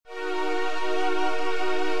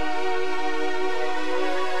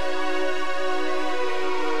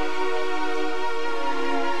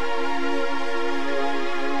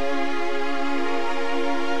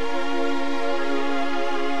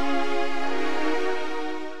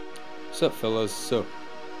What's up, fellas? So,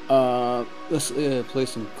 let's play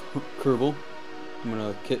some Kerbal. I'm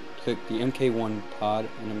gonna click the MK1 pod,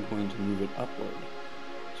 and I'm going to move it upward,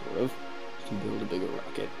 sort of, to build a bigger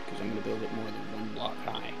rocket, because I'm gonna build it more than one block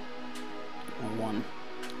high, or one.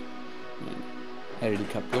 And add a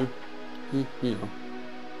decoupler. You know,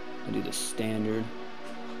 I do the standard.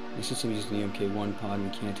 And since I'm using the MK1 pod, we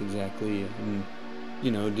can't exactly,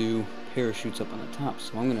 you know, do parachutes up on the top.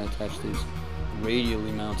 So I'm gonna attach these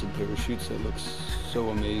radially mounted parachutes that looks so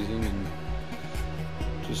amazing, and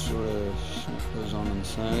just sort of snap those on the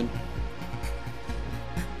side.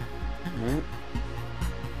 Alright,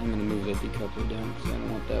 I'm going to move that decoupler down because I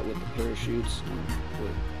don't want that with the parachutes.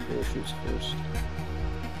 Put parachutes first.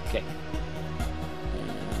 Okay.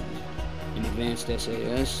 And in advanced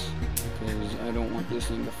SAS, because I don't want this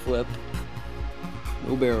thing to flip.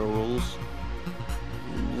 No barrel rolls.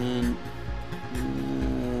 And then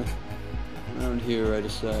around here I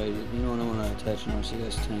decided, you know what, I want to attach an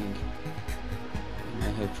RCS tank. And I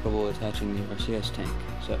have trouble attaching the RCS tank,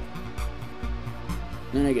 so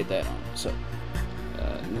then I get that on. So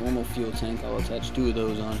normal fuel tank, I'll attach 2 of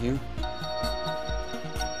those on here.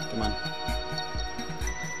 Come on.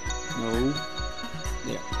 No.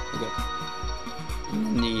 There. Okay. And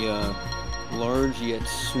then the large yet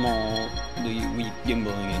small, the weak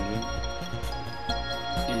gimbaling engine.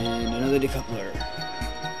 And another decoupler.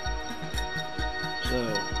 So,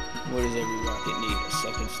 what does every rocket need? A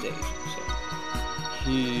second stage. So,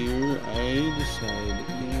 here I decided,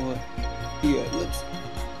 you know what? Yeah, let's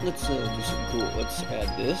do something cool. Let's add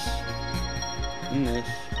this, and this,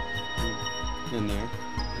 and there.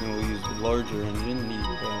 And we'll use the larger engine, the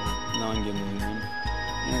non-gimbaling one.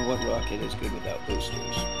 And what rocket is good without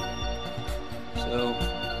boosters? So,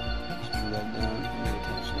 let's move that down and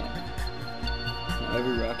attach that. Now,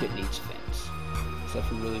 every rocket needs fins, except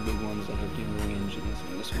for really big ones that have gimbaling engines,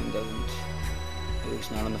 and this one doesn't, at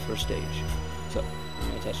least not on the first stage. So, I'm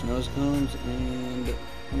going to attach nose cones, and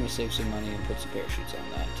I'm going to save some money and put some parachutes on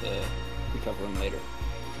that to recover them later.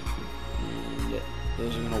 And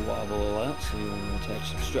those are going to wobble a lot, so you want to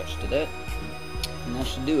attach some stretch to that. And that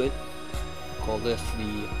should do it. Call this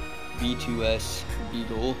the B2S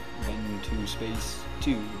Beetle, then to space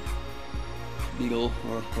 2 Beetle,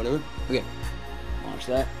 or whatever. Okay, launch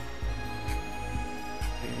that.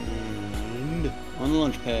 And on the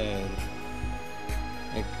launch pad,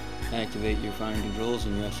 activate your flying controls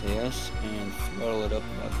in your SAS and throttle it up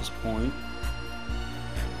about this point.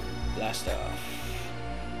 Blast off.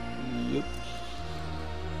 Yep.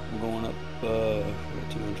 We're going up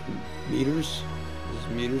 200 meters. This is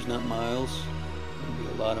meters, not miles. It'll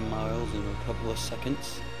be a lot of miles in a couple of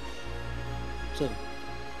seconds. So,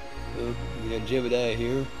 we got Jebediah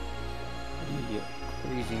here, the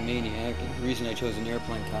crazy maniac. And the reason I chose an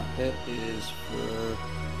airplane cockpit is for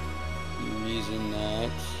the reason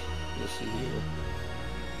that, you'll see here,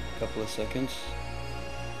 a couple of seconds.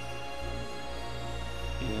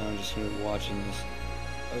 You know, I'm just going to be watching this.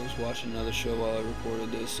 I was watching another show while I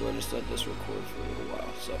recorded this, so I just let this record for a little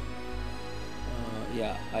while. So,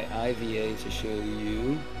 yeah, I IVA to show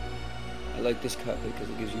you. I like this cockpit because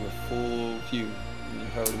it gives you a full view. I mean,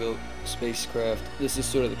 if I were to build a spacecraft, this is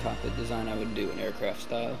sort of the cockpit design I would do in aircraft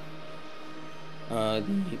style.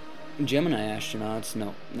 The Gemini astronauts,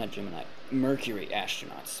 no, not Gemini, Mercury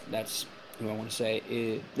astronauts, that's who I want to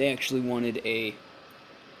say, they actually wanted a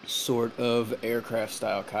sort of aircraft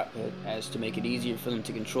style cockpit as to make it easier for them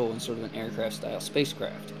to control in sort of an aircraft style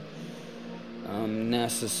spacecraft.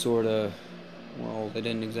 NASA sort of, well, they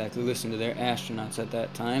didn't exactly listen to their astronauts at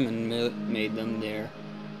that time and made them their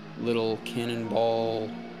little cannonball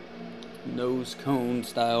nose cone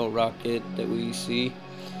style rocket that we see.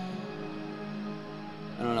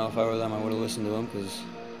 I don't know, if I were them I would have listened to them because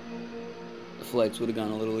the flights would have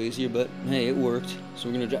gone a little easier, but hey, it worked. So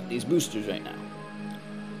we're going to drop these boosters right now.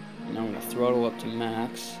 And I'm going to throttle up to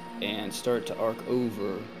max and start to arc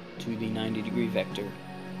over to the 90-degree vector.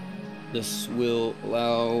 This will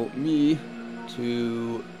allow me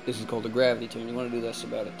to, this is called a gravity turn. You want to do this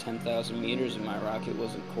about at 10,000 meters and my rocket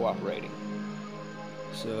wasn't cooperating.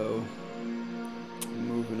 So, I'm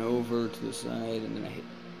moving over to the side and then I hit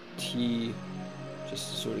T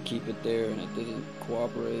just to sort of keep it there, and it didn't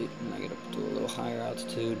cooperate, and I get up to a little higher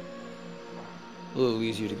altitude. A little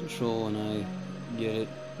easier to control, and I get it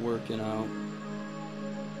working out.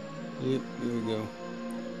 Yep, here we go.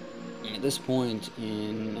 And at this point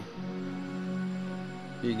in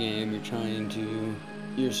your game,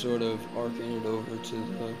 you're sort of arcing it over to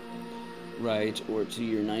the right or to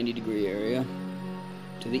your 90-degree area,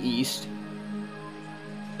 to the east,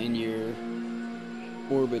 and your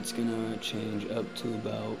orbit's gonna change up to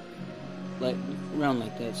about like around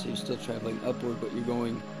like that, so you're still traveling upward, but you're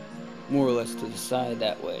going more or less to the side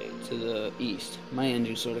that way, to the east. My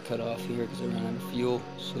engine sort of cut off here because I ran out of fuel,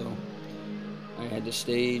 so I had to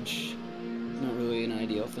stage. Not really an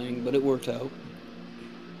ideal thing, but it worked out.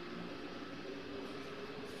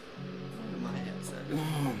 My headset. Oh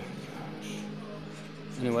my gosh.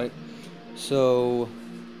 Anyway, so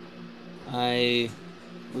I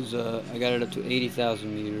got it up to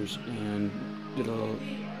 80,000 meters and did a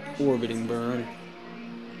orbiting burn.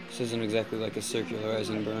 This isn't exactly like a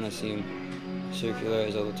circularizing burn. I see them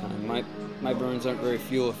circularize all the time. My burns aren't very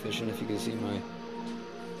fuel efficient. If you can see my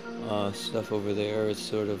stuff over there, it's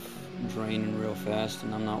sort of draining real fast,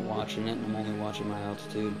 and I'm not watching it. I'm only watching my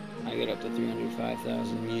altitude. I get up to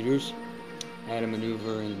 305,000 meters. I had to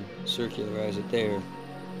maneuver and circularize it there.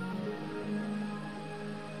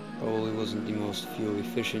 Probably wasn't the most fuel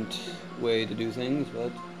efficient way to do things,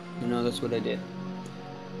 but you know, that's what I did.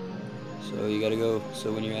 So you gotta go,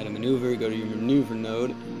 so when you're at a maneuver, go to your maneuver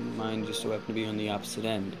node, and mine just so happened to be on the opposite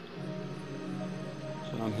end.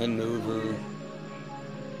 So I'm heading over,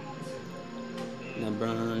 and I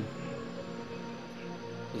burn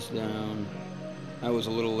this down. I was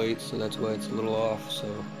a little late, so that's why it's a little off, so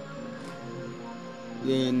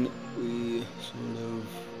then we sort of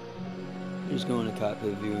just go into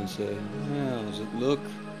cockpit view and say, how does it look?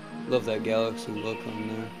 Love that galaxy look on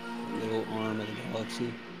there, little arm of the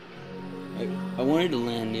galaxy. I wanted to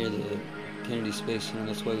land near the Kennedy Space Center,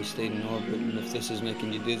 that's why we stayed in orbit, and if this is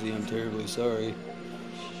making you dizzy, I'm terribly sorry.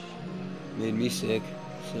 Made me sick.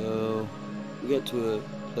 So we got to a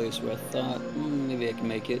place where I thought, maybe I can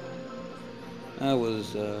make it. I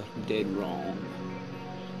was dead wrong.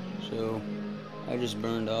 So I just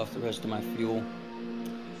burned off the rest of my fuel,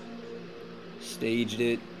 staged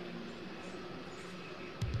it,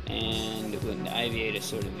 and went to IVA to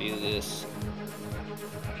sort of view this.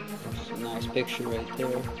 It's a nice picture right there.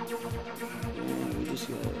 And we just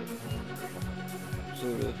gotta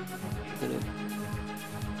sort of hit it.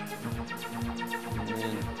 And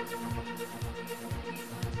then,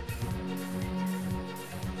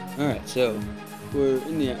 alright, so we're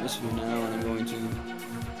in the atmosphere now, and I'm going to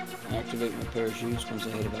activate my parachutes once I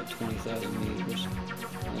hit about 20,000 meters.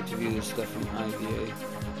 I like to view this stuff from IVA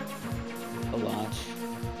a lot.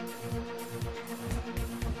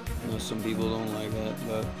 I know some people don't like that,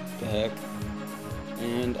 but the heck.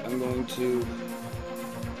 And I'm going to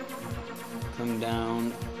come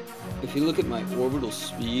down. If you look at my orbital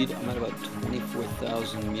speed, I'm at about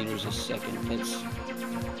 24,000 meters a second.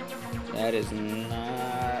 That is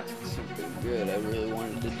not something good I really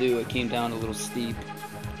wanted to do. It came down a little steep,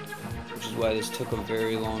 which is why this took a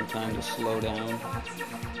very long time to slow down.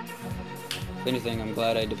 If anything, I'm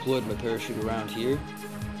glad I deployed my parachute around here.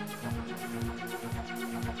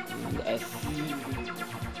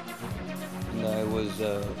 And I was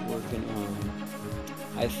working on...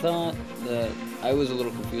 I thought that I was a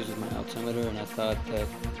little confused with my altimeter, and I thought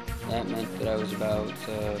that meant that I was about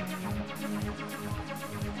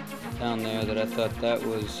down there, that I thought that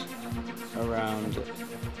was around,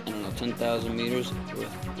 I don't know, 10,000 meters or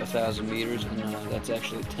 1,000 meters, and that's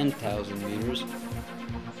actually 10,000 meters.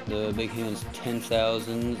 The big hand's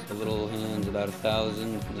 10,000, the little hand's about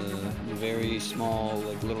 1,000. The very small,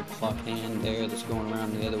 like little clock hand there that's going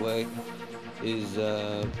around the other way is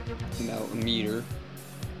about a meter.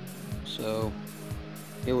 So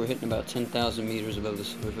here we're hitting about 10,000 meters above the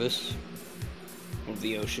surface of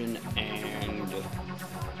the ocean, and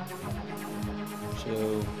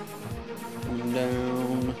so coming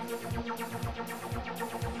down,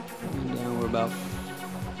 we're about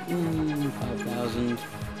 5,000.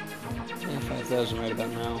 Yeah, 5,000 right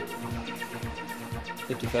about now.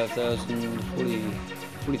 55,000, 40,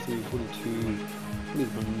 43, 42,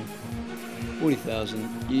 41, 40,000.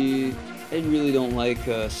 I really don't like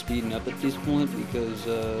speeding up at this point because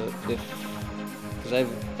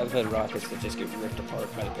I've had rockets that just get ripped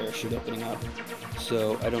apart by the parachute opening up,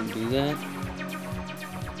 so I don't do that.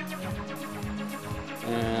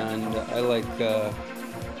 And I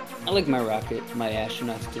like my rocket, my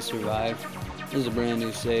astronauts to survive. This is a brand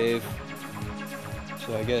new save,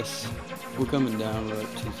 so I guess we're coming down. We're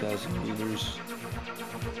at 2,000 meters.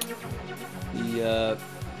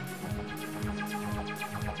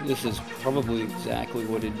 This is probably exactly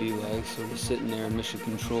what it'd be like, sort of sitting there in mission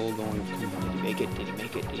control going, did he make it, did he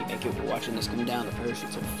make it, did he make it? We're watching this come down, the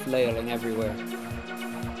parachutes are flailing everywhere.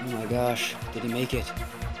 Oh my gosh, did he make it?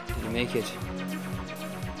 Did he make it?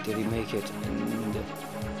 Did he make it? And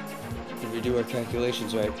did we do our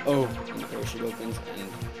calculations right? Oh, and the parachute opens, and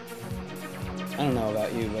I don't know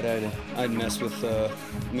about you, but I'd mess with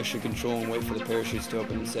mission control and wait for the parachutes to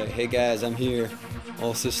open and say, "Hey guys, I'm here.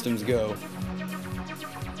 All systems go."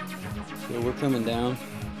 So we're coming down.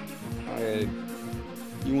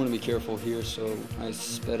 You want to be careful here, so I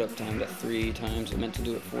sped up time to 3 times. I meant to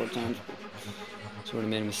do it 4 times. Sort of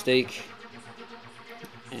made a mistake.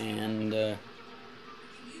 And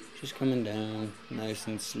just coming down, nice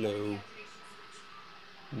and slow.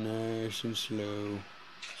 Nice and slow.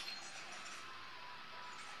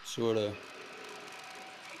 Sort of.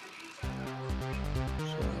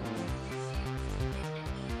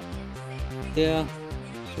 Yeah,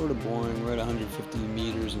 sort of boring. We're at 150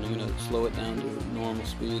 meters, and I'm gonna slow it down to normal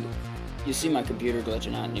speed. You see my computer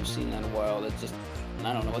glitching out, and you've seen that a while. That's just,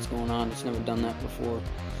 I don't know what's going on. It's never done that before.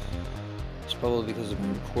 It's probably because of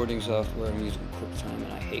my recording software. I'm using QuickTime,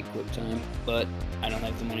 and I hate QuickTime, but I don't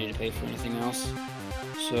have the money to pay for anything else.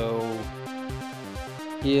 So,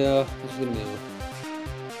 yeah, it's gonna be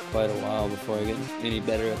quite a while before I get any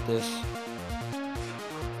better at this.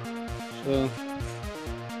 So,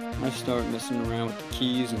 I start messing around with the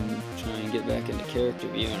keys and try and get back into character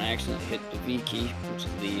view, and I accidentally hit the V key, which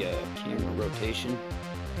is the camera rotation.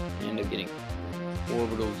 I end up getting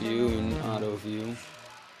orbital view and auto view.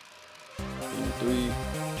 In 3,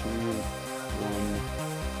 2,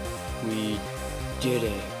 1, we did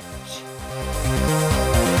it.